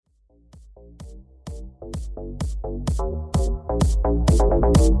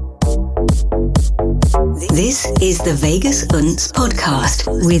This is the Vegas Unts podcast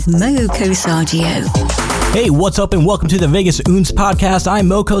with Moko Saggio. Hey, what's up and welcome to the Vegas Unts podcast. I'm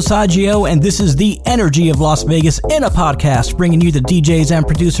Moko Saggio and this is the energy of Las Vegas in a podcast, bringing you the DJs and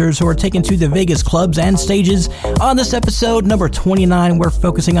producers who are taken to the Vegas clubs and stages. On this episode, number 29, we're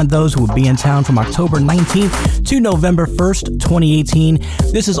focusing on those who will be in town from October 19th to November 1st, 2018.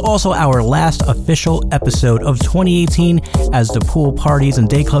 This is also our last official episode of 2018 as the pool parties and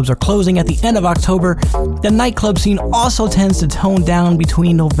day clubs are closing at the end of October. The nightclub scene also tends to tone down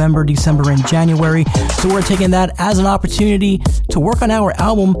between November, December, and January, so we're taking that as an opportunity to work on our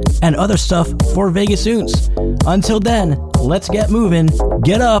album and other stuff for Vegas Unts. Until then, let's get moving.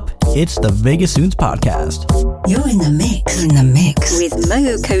 Get up. It's the Vegas Unts podcast. You're in the mix with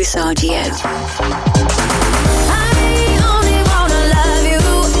Moko Saggio.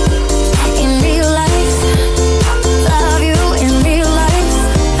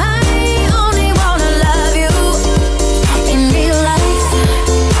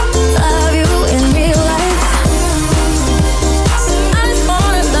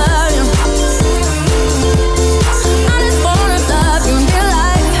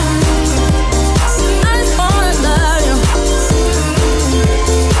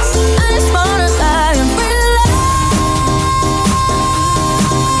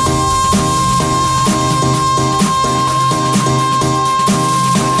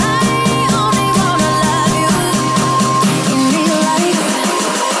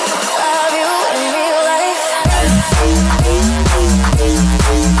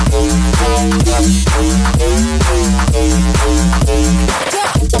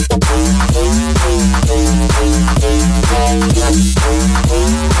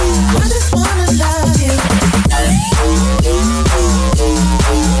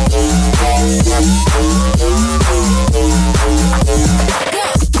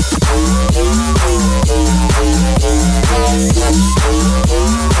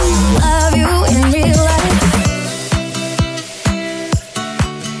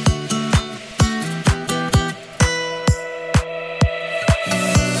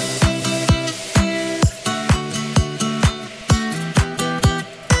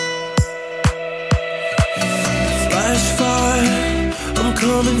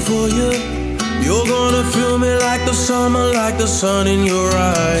 Sun in your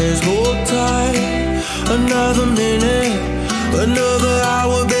eyes, hold tight. Another minute, another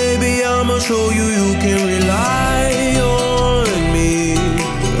hour, baby. I'ma show you you can rely on me.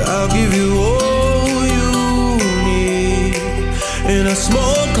 I'll give you all you need. In a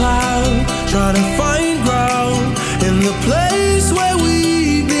small cloud, trying to find ground in the place where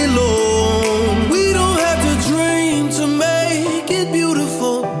we belong. We don't have to dream to make it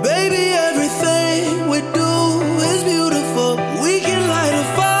beautiful, baby. Everything we do is beautiful. We can light a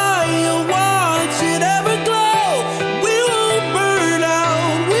fire, watch it ever glow. We won't burn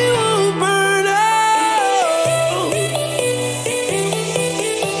out, we won't burn out. We won't burn out, we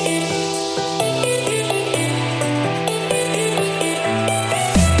won't burn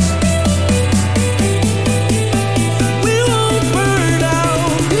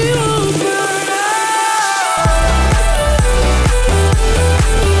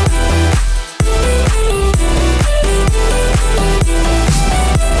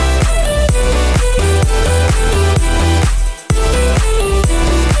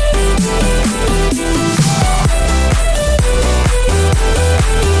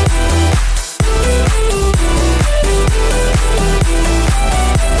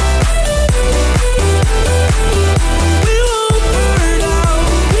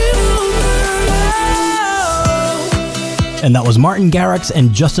And that was Martin Garrix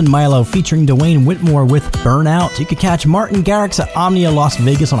and Justin Milo featuring Dwayne Whitmore with Burnout. You could catch Martin Garrix at Omnia Las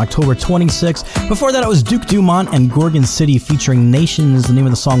Vegas on October 26th. Before that, it was Duke Dumont and Gorgon City featuring Nations. The name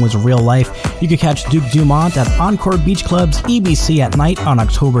of the song was Real Life. You could catch Duke Dumont at Encore Beach Club's EBC at night on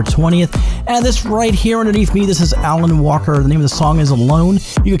October 20th. And this right here underneath me, this is Alan Walker. The name of the song is Alone.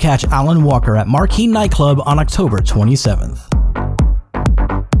 You could catch Alan Walker at Marquee Nightclub on October 27th.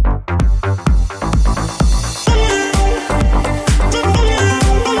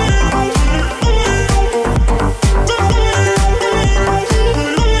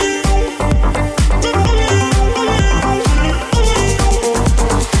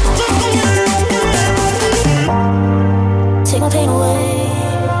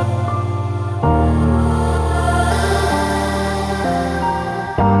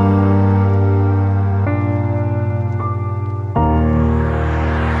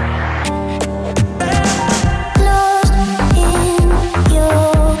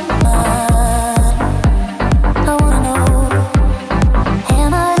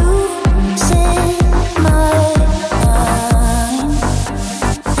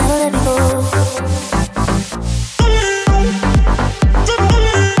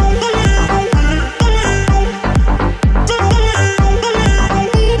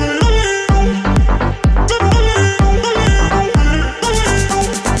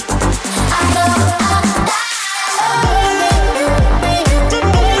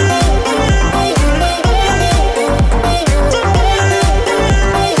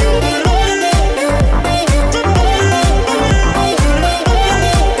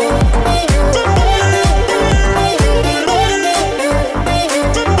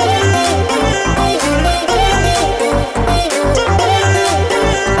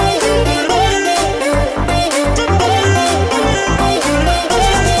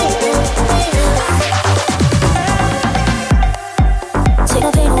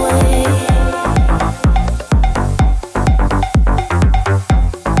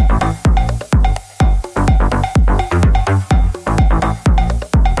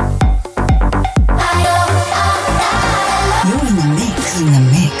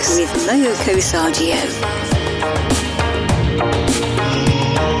 Sergio.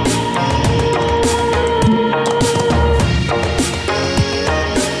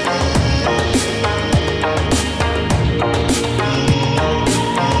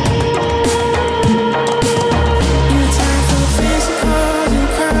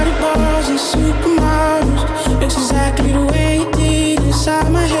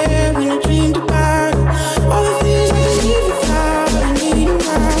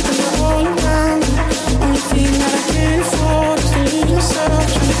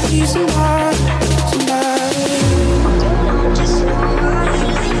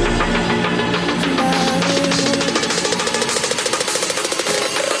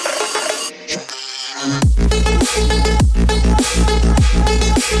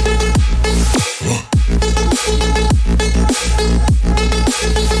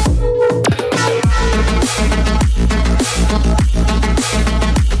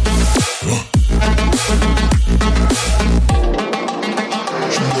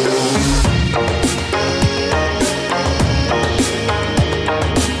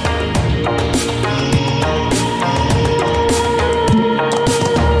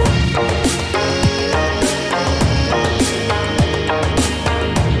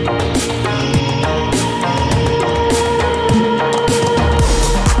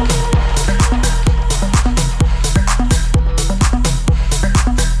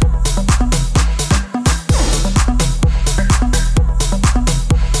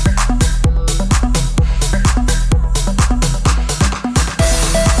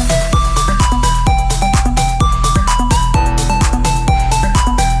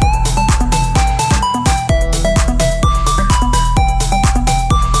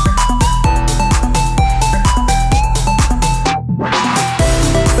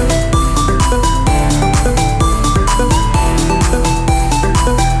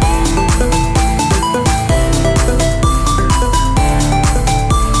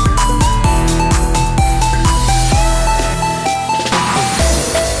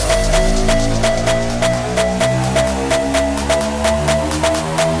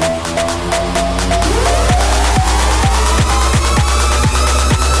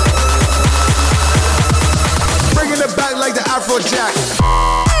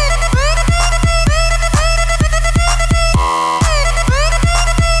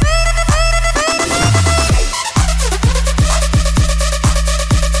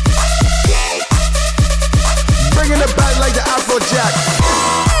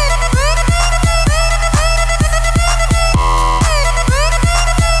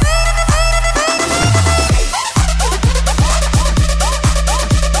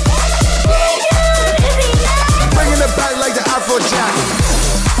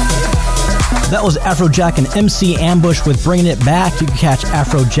 That was Afrojack and MC Ambush with Bringing It Back. You can catch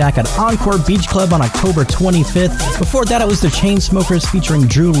Afrojack at Encore Beach Club on October 25th. Before that, it was the Chainsmokers featuring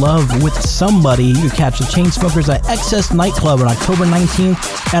Drew Love with Somebody. You can catch the Chainsmokers at Excess Nightclub on October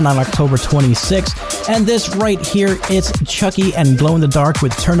 19th and on October 26th. And this right here, it's Chucky and Glow in the Dark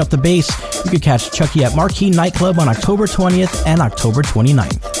with Turn Up the Bass. You can catch Chucky at Marquee Nightclub on October 20th and October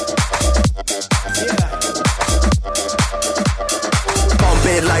 29th.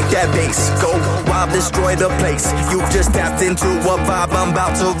 Like that bass, go wild, destroy the place. You just tapped into a vibe, I'm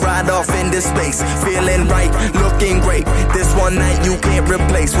about to ride off into space. Feeling right, looking great. This one night you can't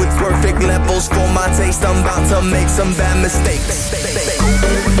replace. With perfect levels for my taste, I'm about to make some bad mistakes.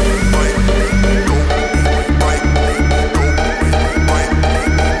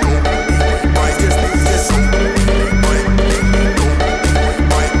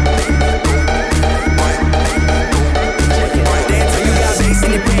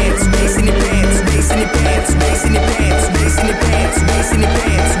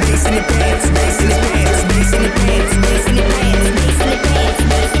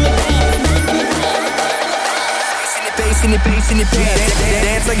 Bass in your pants.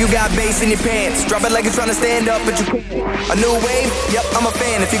 Dance like you got bass in your pants. Drop it like you're trying to stand up, but you can't. A new wave? Yep, I'm a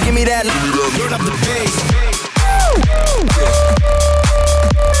fan. If you give me that, turn up the bass.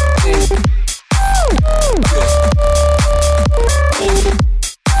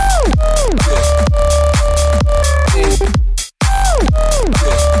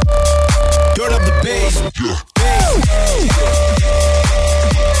 Turn up the bass.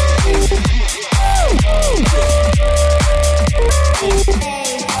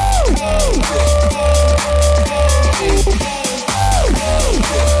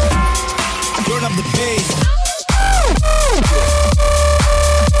 up the bass.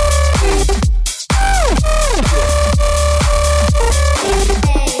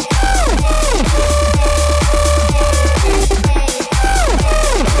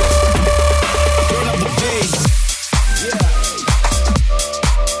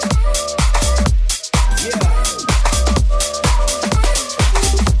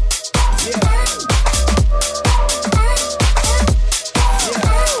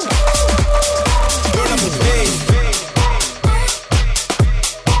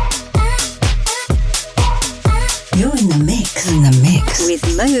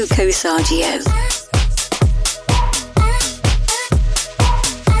 Moko Saggio.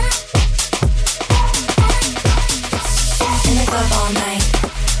 In the club all night,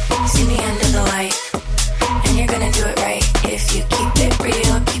 see me under the light, and you're gonna do it right if you keep it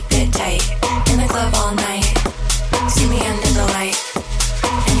real, keep it tight. In the club all night, see me under the light,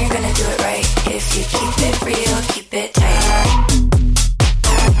 and you're gonna do it right if you keep it real, keep it tight.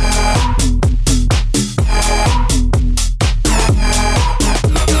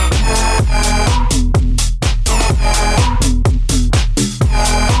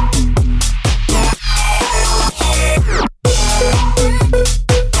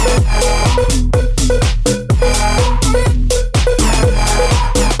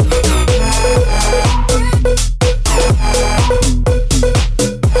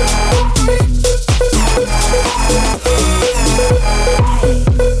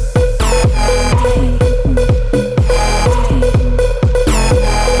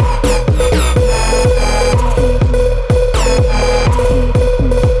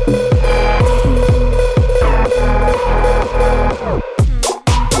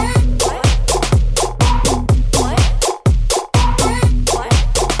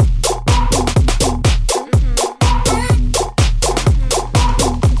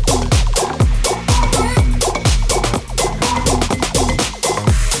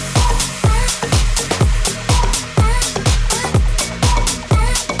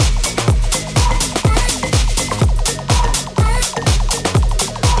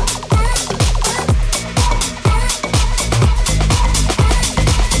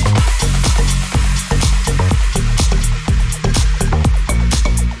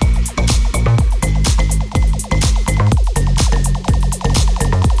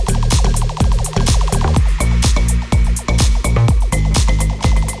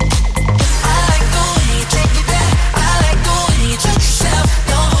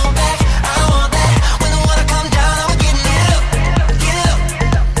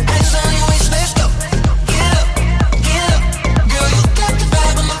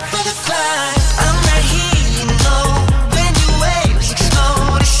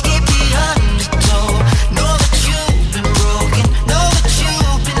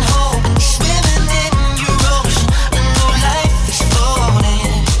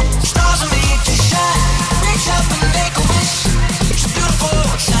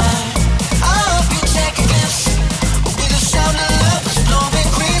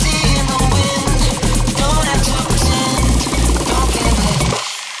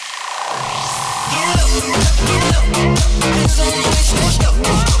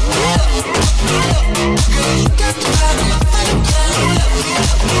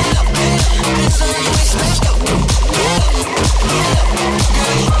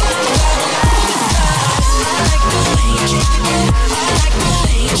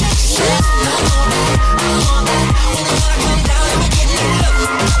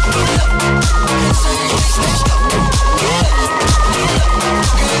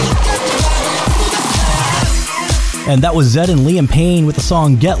 And that was Zedd and Liam Payne with the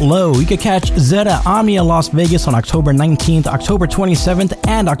song Get Low. You can catch Zedd at Omnia Las Vegas on October 19th, October 27th,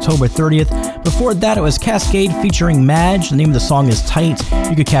 and October 30th. Before that, it was Cascade featuring Madge. The name of the song is Tight.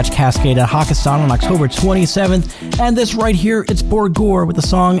 You could catch Cascade at Hakkasan on October 27th. And this right here, it's Borgore with the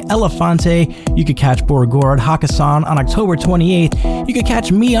song Elefante. You could catch Borgore at Hakkasan on October 28th. You could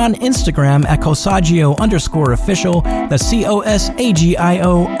catch me on Instagram at Kosagio_official. That's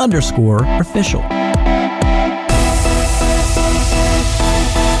COSAGIO_official.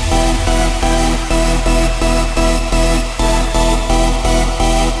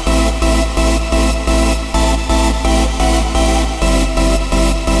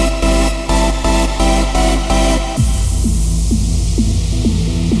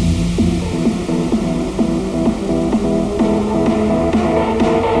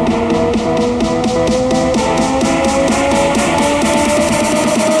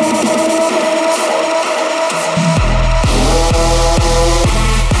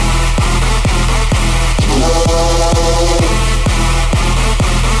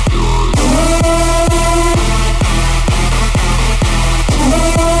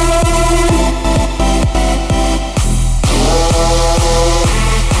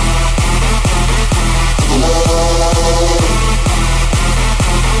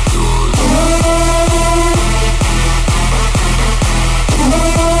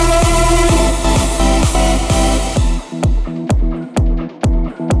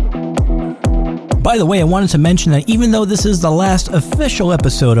 By the way, I wanted to mention that even though this is the last official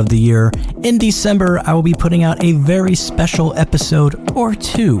episode of the year, in December I will be putting out a very special episode or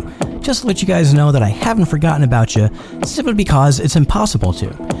two. Just to let you guys know that I haven't forgotten about you, simply because it's impossible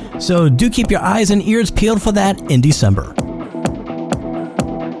to. So do keep your eyes and ears peeled for that in December.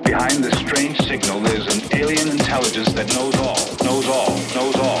 Behind this strange signal, there's an alien intelligence that knows all, knows all,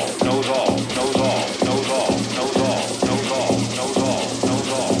 knows all, knows all, knows all, knows all, knows all, knows all, knows all, knows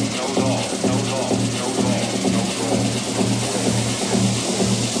all, knows all, knows all, knows all, knows all.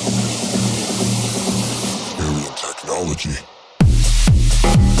 Alien technology.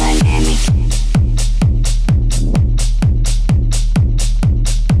 Dynamic.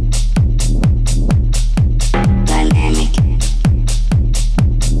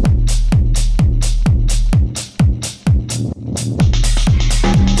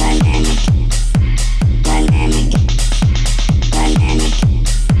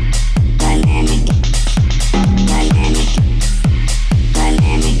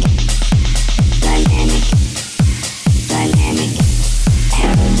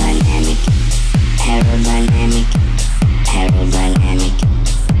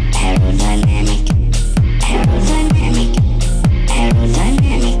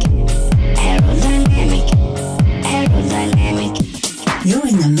 You're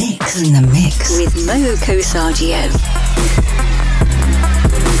in the mix with Moko Saggio.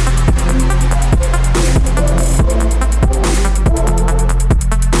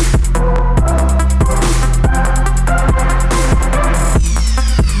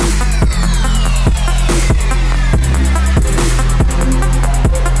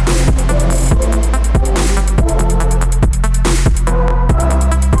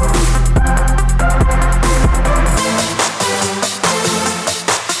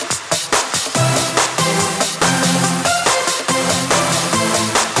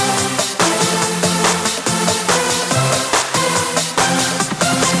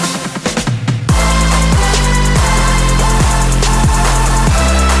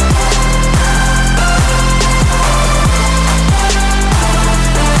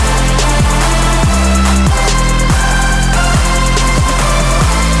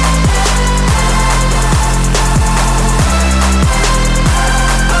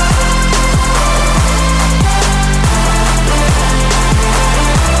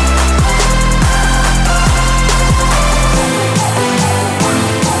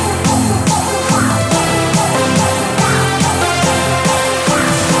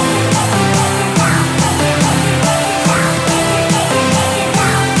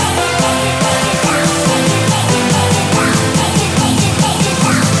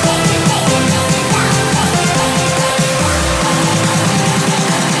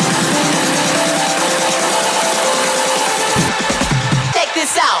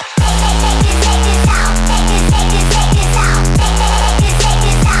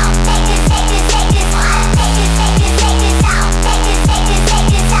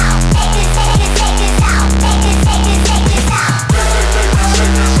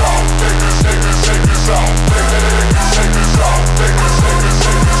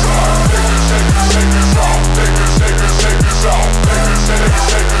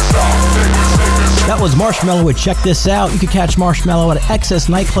 Was Marshmello with Check This Out. You can catch Marshmello at Excess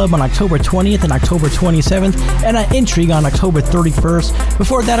Nightclub on October 20th and October 27th, and at Intrigue on October 31st.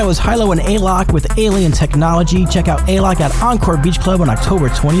 Before that, it was Hilo and A-Lock with Alien Technology. Check out A-Lock at Encore Beach Club on October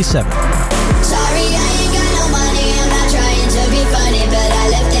 27th. Sorry, I ain't got no money. I'm not trying to be funny, but I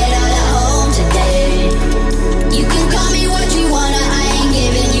left it all at home today. You can call me what you wanna. I ain't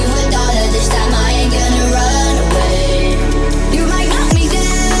giving you $1 this time. I ain't gonna run away. You might knock me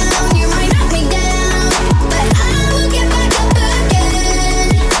down. You might knock me down.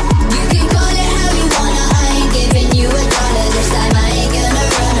 This time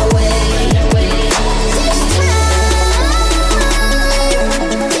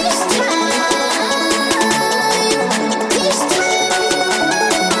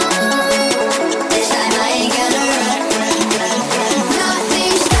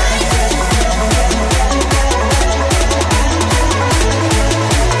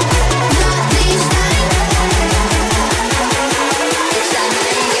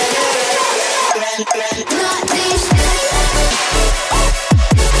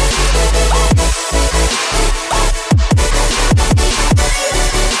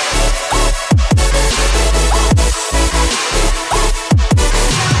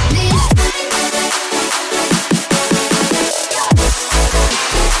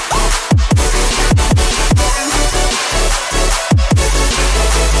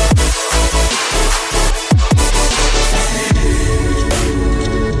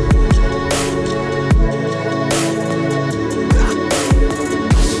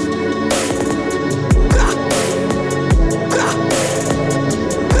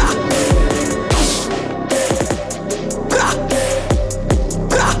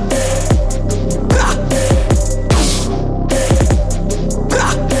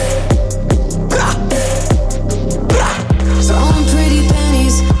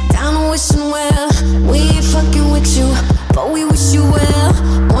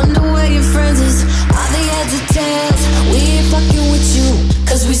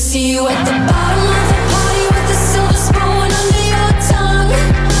you at the bottom of the party with a silver spoon under your tongue.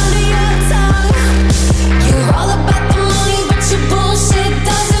 You're all about the money, but your bullshit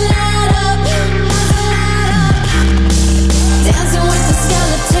doesn't add up. Dancing with the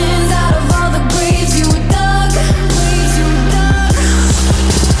skeletons out of all the graves you dug.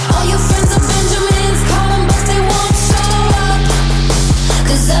 All your friends are Benjamins, call them but they won't show up.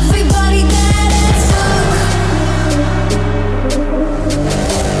 'Cause everybody dead as fuck.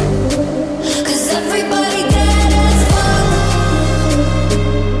 'Cause everybody dead as fuck.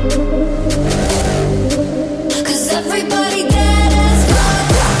 'Cause everybody dead as fuck.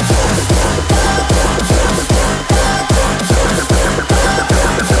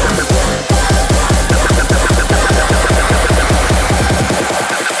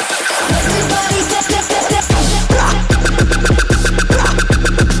 Everybody dead.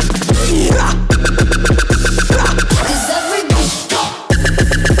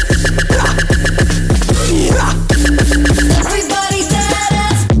 Everybody dead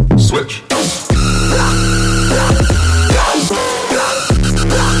as Switch.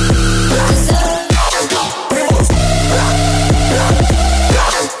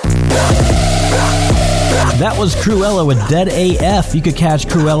 That was Cruella with Dead AF. You could catch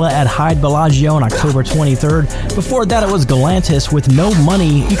Cruella at Hyde Bellagio on October 23rd. Before that, it was Galantis with No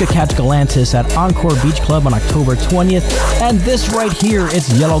Money. You could catch Galantis at Encore Beach Club on October 20th. And this right here, it's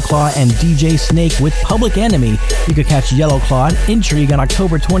Yellowclaw and DJ Snake with Public Enemy. You could catch Yellowclaw at Intrigue on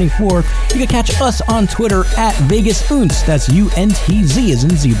October 24th. You could catch us on Twitter at Vegas Unz. That's UNTZ as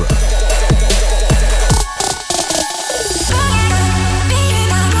in zebra.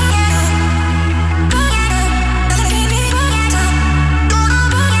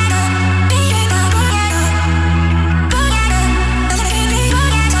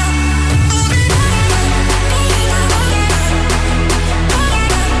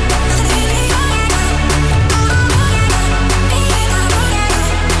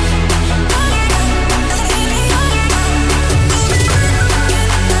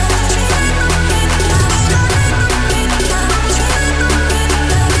 fuck.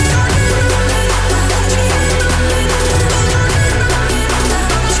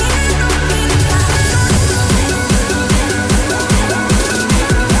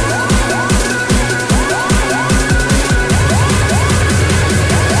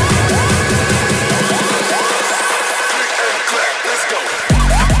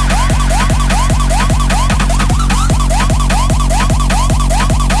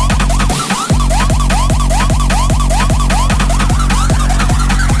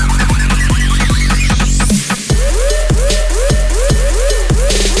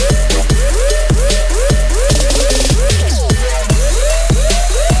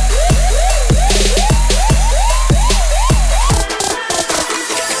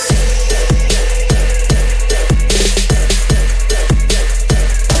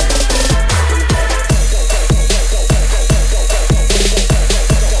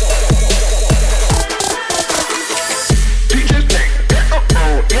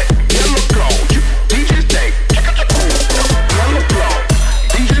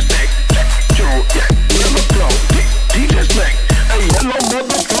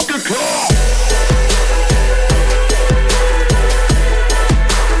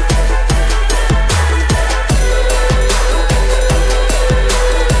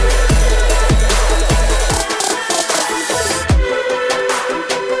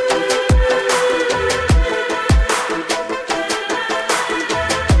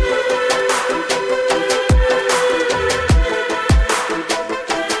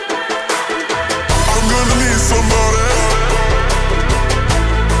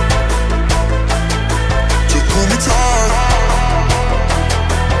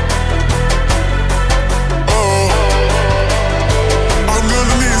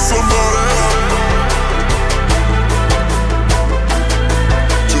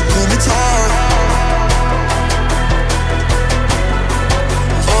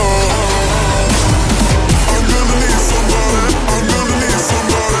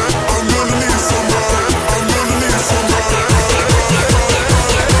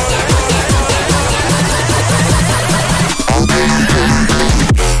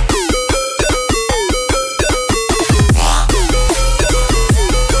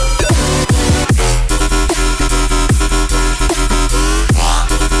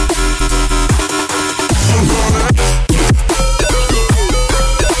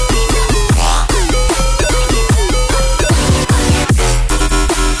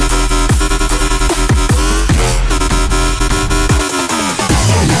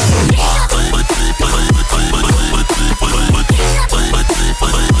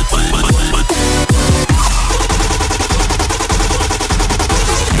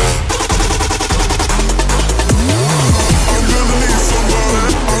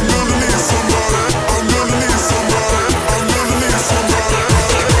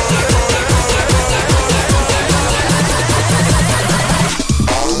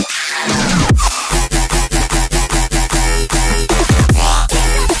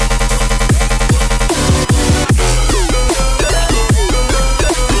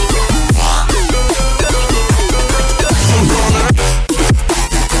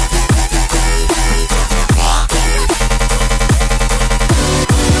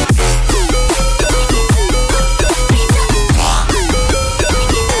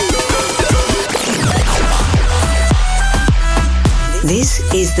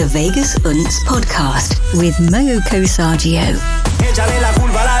 the Vegas Unts podcast with Moko Saggio. Échale la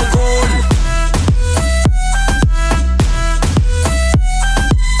culpa al alcohol.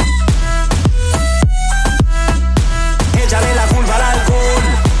 Échale la culpa al alcohol.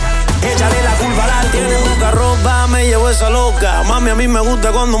 Échale la culpa al alcohol. Tiene poca ropa, me llevo esa loca. Mami, a mí me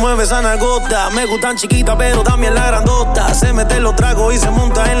gusta cuando mueve esa nalgota. Me gustan chiquita, pero también la grandota. Se mete los tragos y se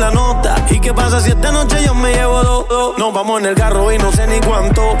monta en la nota. ¿Y qué pasa si esta noche yo me llevo dos? Nos vamos en el carro y no sé ni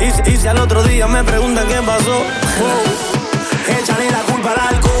cuánto. Y si al otro día me preguntan qué pasó. Oh. Échale la culpa al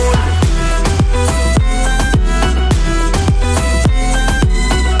alcohol.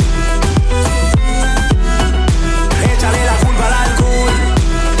 Échale la culpa al alcohol.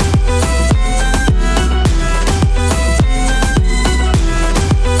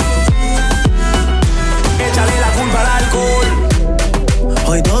 Échale la culpa al alcohol.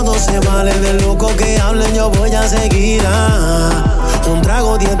 Hoy todo se vale, de loco que hablen yo voy a seguir. Un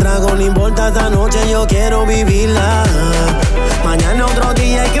trago, 10 tragos, no importa, esta noche yo quiero vivirla. Mañana otro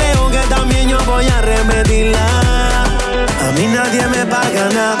día y creo que también yo voy a repetirla. A mí nadie me paga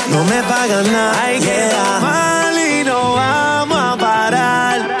nada, no me pagan nada. Hay que mal y no vamos a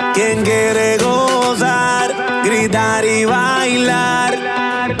parar. Quien quiere gozar, gritar y bailar.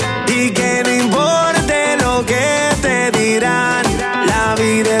 Y que no importe lo que te dirán. La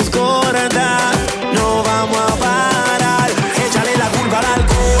vida es corta, no vamos a parar. Échale la culpa al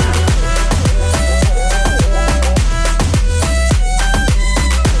alcohol.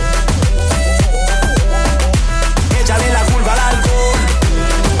 Échale la culpa al alcohol.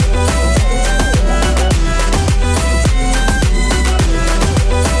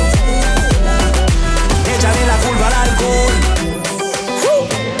 Échale la culpa al alcohol.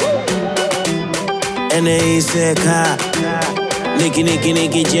 N.I.C.K.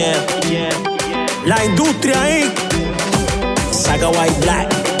 Nicky Jam. La industria Inc. Saga White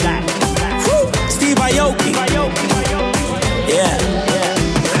Black. Steve Aoki. Yeah.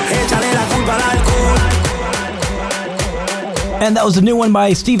 Échale la culpa al alcohol. And that was a new one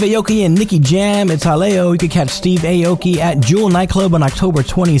by Steve Aoki and Nicky Jam. It's Haleo. You can catch Steve Aoki at Jewel Nightclub on October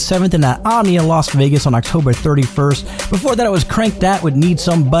 27th and at Omni in Las Vegas on October 31st. Before that, it was Crank Dat with Need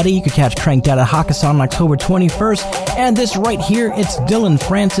Somebody. You could catch Crank Dat at Hakkasan on October 21st. And this right here, it's Dylan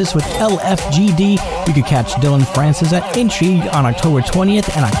Francis with LFGD. You could catch Dylan Francis at Intrigue on October 20th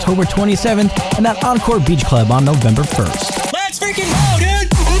and October 27th and at Encore Beach Club on November 1st. Let's freaking go, dude!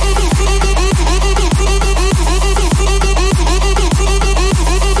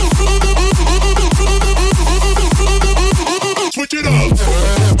 Switch it up.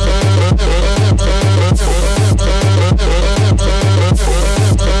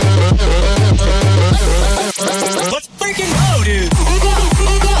 Let's freaking go, dude!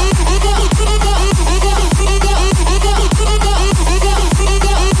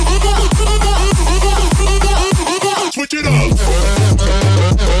 Switch it up.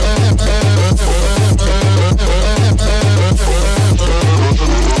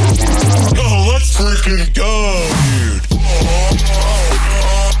 Oh, let's freaking go, dude.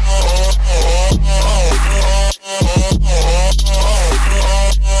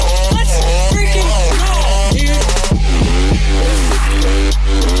 Let's freaking go, dude!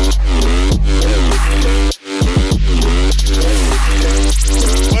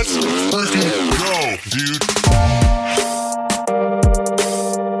 Let's freaking go, dude.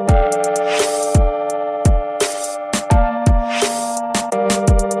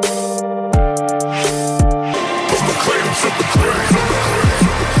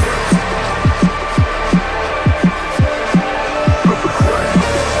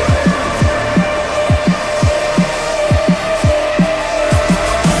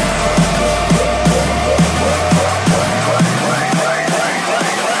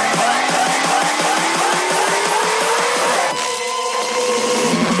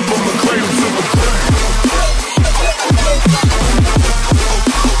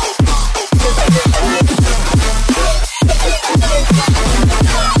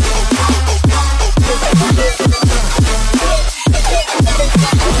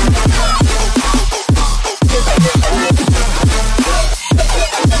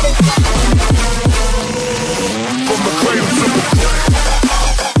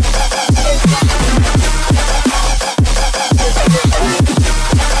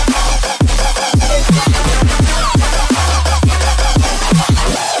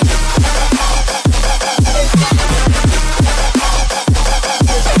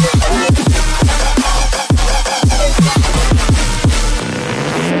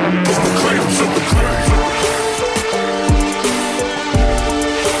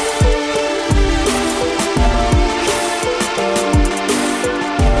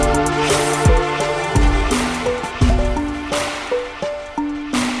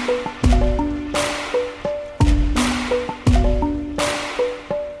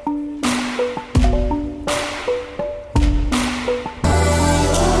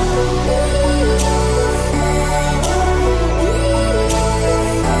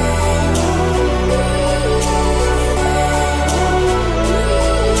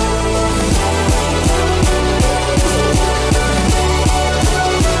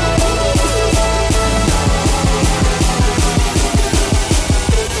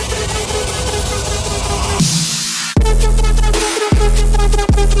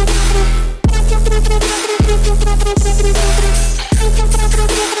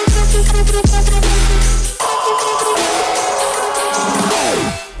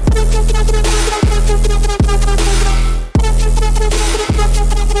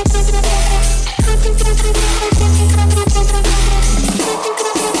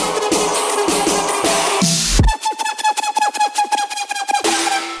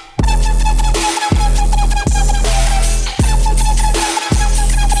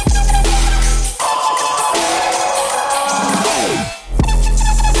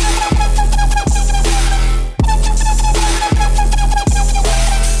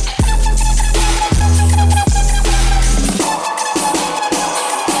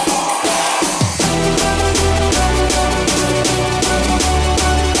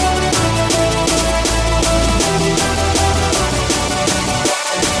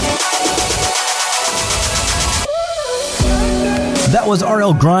 was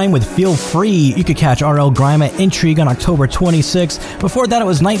RL Grime with Feel Free. You could catch RL Grime at Intrigue on October 26th. Before that, it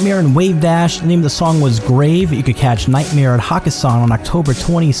was Nightmare and Wave Dash. The name of the song was Grave. You could catch Nightmare at Hakkasan on October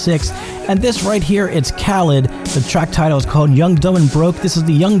 26th. And this right here, it's Khaled. The track title is called Young, Dumb, and Broke. This is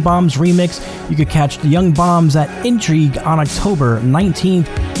the Young Bombs remix. You could catch the Young Bombs at Intrigue on October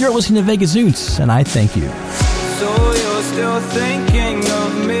 19th. You're listening to Vegas Oons, and I thank you. So you're still thinking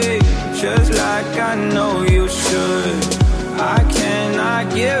of me, just like I know you should. I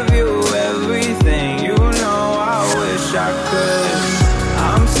cannot give you everything, you know I wish I could.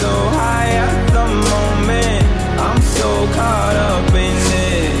 I'm so high at the moment, I'm so caught up in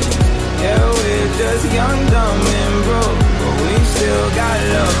it. Yeah, we're just young, dumb, and broke, but we still got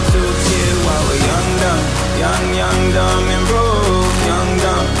love to give while we're young, dumb, young, dumb, and broke. Young,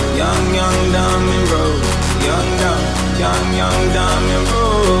 dumb, dumb, and broke. Young, dumb, and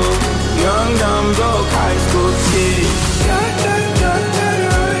broke. Young, dumb, broke high school kid.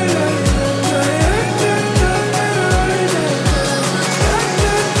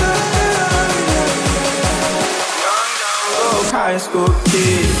 High school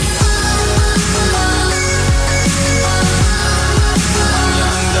kid.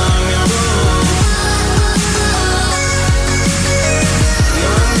 Young, dumb, and broke.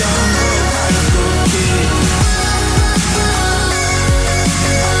 Young, dumb, broke high school kid.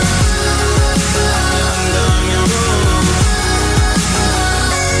 Young, dumb, and broke.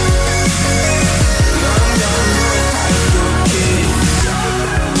 Young, dumb, broke high school kid.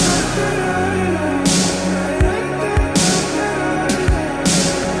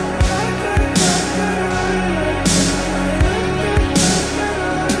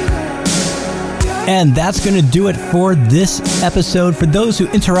 And that's going to do it for this episode. For those who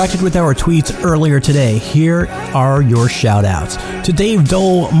interacted with our tweets earlier today, here are your shout-outs. To Dave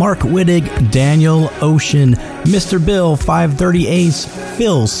Dole, Mark Wittig, Daniel Ocean, Mr. Bill 530 Ace,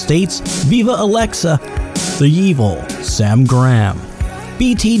 Phil States, Viva Alexa, The Evil, Sam Graham,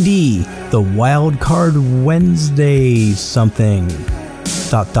 BTD, The Wild Card Wednesday something, ...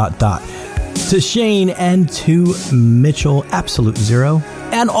 To Shane and to Mitchell Absolute Zero.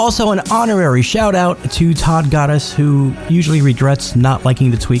 And also an honorary shout out to Todd Goddess, who usually regrets not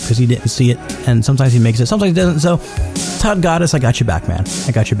liking the tweet because he didn't see it, and sometimes he makes it, sometimes he doesn't. So Todd Goddess, I got you back, man.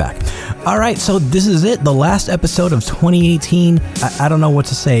 I got you back. All right, so this is it, the last episode of 2018. I don't know what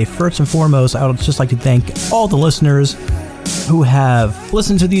to say. First and foremost, I would just like to thank all the listeners who have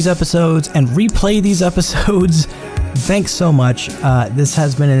listened to these episodes and replay these episodes. Thanks so much. This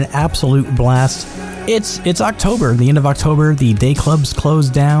has been an absolute blast. It's October, the end of October. The day clubs close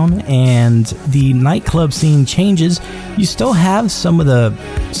down and the nightclub scene changes. You still have some of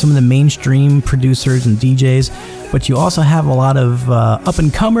the mainstream producers and DJs, but you also have a lot of up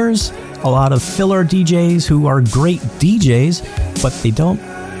and comers, a lot of filler DJs who are great DJs, but they don't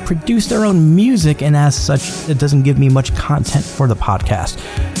produce their own music, and as such, it doesn't give me much content for the podcast.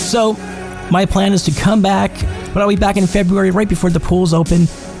 So my plan is to come back, but I'll be back in February, right before the pools open,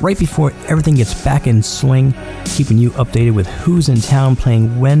 right before everything gets back in swing, keeping you updated with who's in town,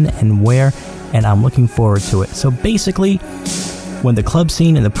 playing when and where, and I'm looking forward to it. So basically, when the club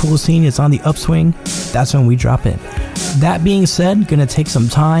scene and the pool scene is on the upswing, that's when we drop in. That being said, gonna take some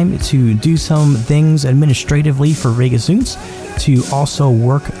time to do some things administratively for Vegas Oons, to also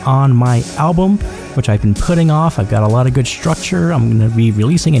work on my album, which I've been putting off. I've got a lot of good structure. I'm going to be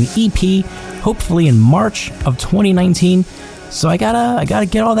releasing an EP, hopefully in March of 2019. So I gotta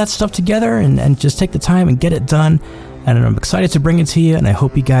get all that stuff together and just take the time and get it done. And I'm excited to bring it to you, and I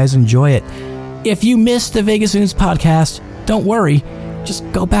hope you guys enjoy it. If you missed the Vegas Oons podcast, don't worry. Just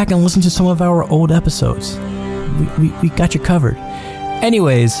go back and listen to some of our old episodes. We got you covered.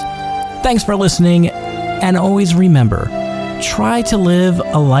 Anyways, thanks for listening, and always remember, try to live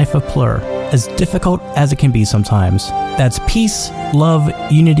a life of plur, as difficult as it can be sometimes. That's peace, love,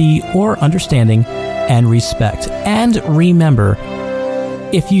 unity, or understanding, and respect. And remember,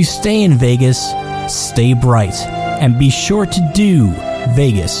 if you stay in Vegas, stay bright, and be sure to do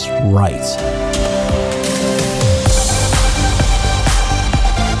Vegas right.